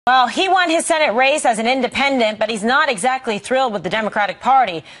Well, he won his Senate race as an independent, but he's not exactly thrilled with the Democratic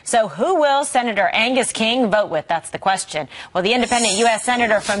Party. So who will Senator Angus King vote with? That's the question. Well, the independent U.S.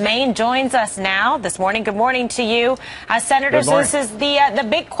 Senator from Maine joins us now this morning. Good morning to you. Senator, so this is the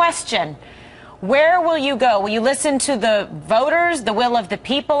big question. Where will you go? Will you listen to the voters, the will of the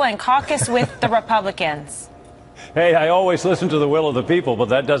people, and caucus with the Republicans? Hey, I always listen to the will of the people, but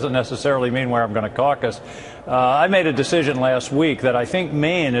that doesn't necessarily mean where I'm going to caucus. I made a decision last week that I think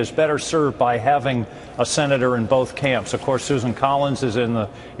Maine is better served by having a senator in both camps. Of course, Susan Collins is in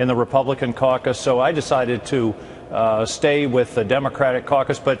the Republican caucus, so I decided to stay with the Democratic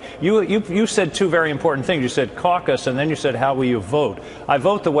caucus. But you said two very important things. You said caucus, and then you said how will you vote? I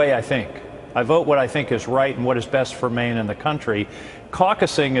vote the way I think. I vote what I think is right and what is best for Maine and the country.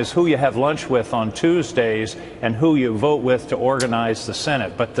 Caucusing is who you have lunch with on Tuesdays and who you vote with to organize the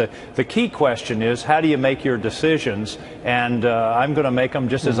Senate. But the key question is, how do you make your decisions? And I'm going to make them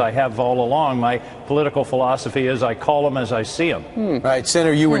just as I have all along. My political philosophy is I call them as I see them. Right,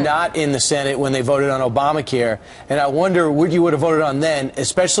 Senator, you were not in the Senate when they voted on Obamacare. And I wonder what you would have voted on then,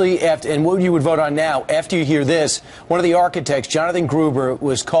 especially after, and what you would vote on now after you hear this. One of the architects, Jonathan Gruber,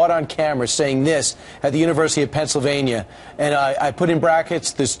 was caught on camera saying this at the University of Pennsylvania. And I put in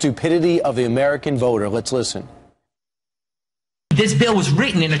brackets, the stupidity of the American voter. Let's listen. This bill was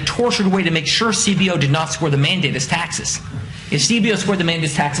written in a tortured way to make sure CBO did not score the mandate as taxes. If CBO scored the mandate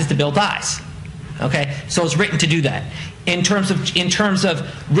as taxes, the bill dies. Okay, so it's written to do that. In terms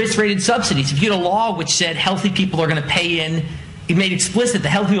of risk-rated subsidies, if you had a law which said healthy people are going to pay in, it made explicit that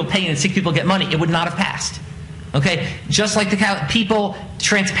healthy people pay in and sick people get money, it would not have passed. Okay, just like the people,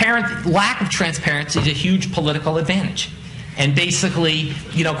 lack of transparency is a huge political advantage. And basically,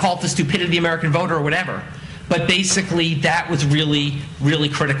 call it the stupidity of the American voter or whatever. But basically, that was really, really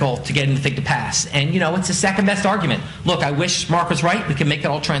critical to getting the thing to pass. And, it's the second best argument. Look, I wish Mark was right. We can make it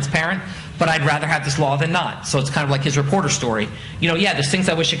all transparent. But I'd rather have this law than not. So it's kind of like his reporter story. Yeah, there's things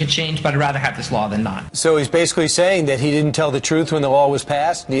I wish I could change, but I'd rather have this law than not. So he's basically saying that he didn't tell the truth when the law was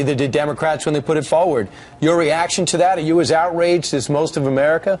passed. Neither did Democrats when they put it forward. Your reaction to that? Are you as outraged as most of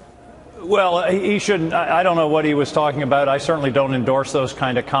America? Well, he shouldn't. I don't know what he was talking about. I certainly don't endorse those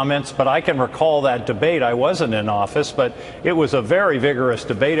kind of comments, but I can recall that debate. I wasn't in office, but it was a very vigorous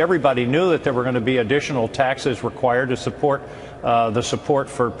debate. Everybody knew that there were going to be additional taxes required to support the support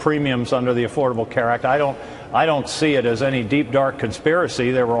for premiums under the Affordable Care Act. I don't see it as any deep, dark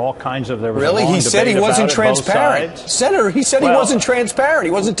conspiracy. There were all kinds of... There was really? He said he wasn't transparent. Senator, he said he wasn't transparent.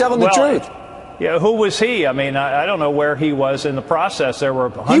 He wasn't telling the truth. Yeah, who was he? I mean, I don't know where he was in the process. There were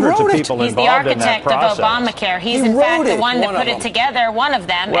hundreds of people involved in that process. He's the architect of Obamacare. He's, in fact, the one that put it together, one of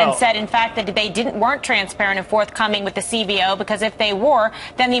them, and said, in fact, that they weren't transparent and forthcoming with the CBO, because if they were,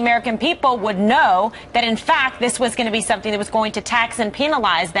 then the American people would know that, in fact, this was going to be something that was going to tax and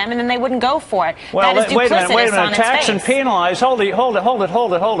penalize them, and then they wouldn't go for it. Well, that is wait a minute. Tax and penalize. Hold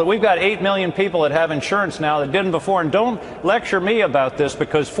it. We've got 8 million people that have insurance now that didn't before, and don't lecture me about this,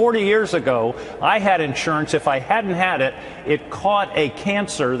 because 40 years ago, I had insurance. If I hadn't had it, it caught a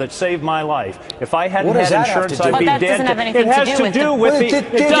cancer that saved my life. If I hadn't had insurance, I'd be dead. It has to do with the.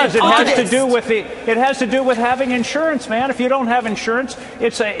 It does. It has to do with the. It has to do with having insurance, man. If you don't have insurance,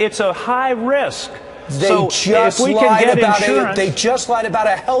 it's a high risk. They just lied about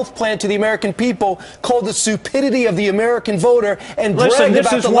a health plan to the American people called the stupidity of the American voter and bragged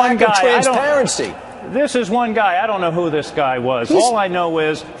about the lack of transparency. This is one guy. I don't know who this guy was. All I know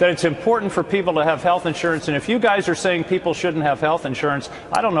is that it's important for people to have health insurance. And if you guys are saying people shouldn't have health insurance,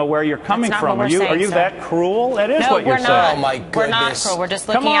 I don't know where you're coming from. Are you that cruel? That is what you're saying. Oh, my goodness. We're not cruel. We're just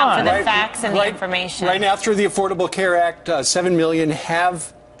looking out for the facts and the information. Right now, through the Affordable Care Act, 7 million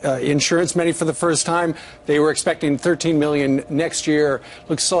have insurance, many for the first time. They were expecting 13 million next year.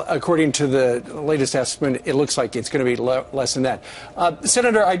 According to the latest estimate, it looks like it's going to be less than that.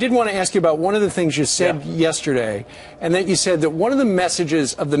 Senator, I did want to ask you about one of the things you said yesterday, and that you said that one of the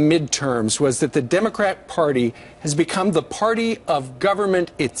messages of the midterms was that the Democrat Party has become the party of government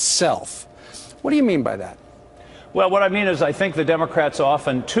itself. What do you mean by that? Well, what I mean is I think the Democrats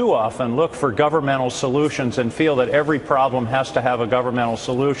too often look for governmental solutions and feel that every problem has to have a governmental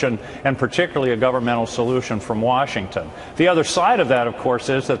solution, and particularly a governmental solution from Washington. The other side of that, of course,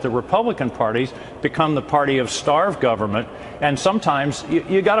 is that the Republican parties become the party of starved government, and sometimes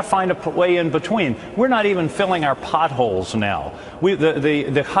you got to find a way in between. We're not even filling our potholes now.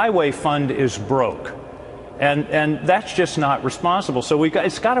 The highway fund is broke. And that's just not responsible. So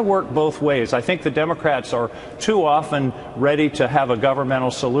it's got to work both ways. I think the Democrats are too often ready to have a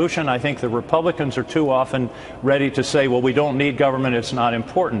governmental solution. I think the Republicans are too often ready to say, well, we don't need government, it's not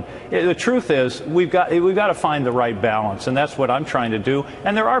important. The truth is, we've got to find the right balance, and that's what I'm trying to do.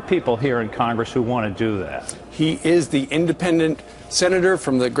 And there are people here in Congress who want to do that. He is the independent senator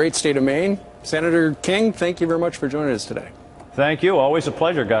from the great state of Maine. Senator King, thank you very much for joining us today. Thank you. Always a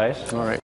pleasure, guys. All right.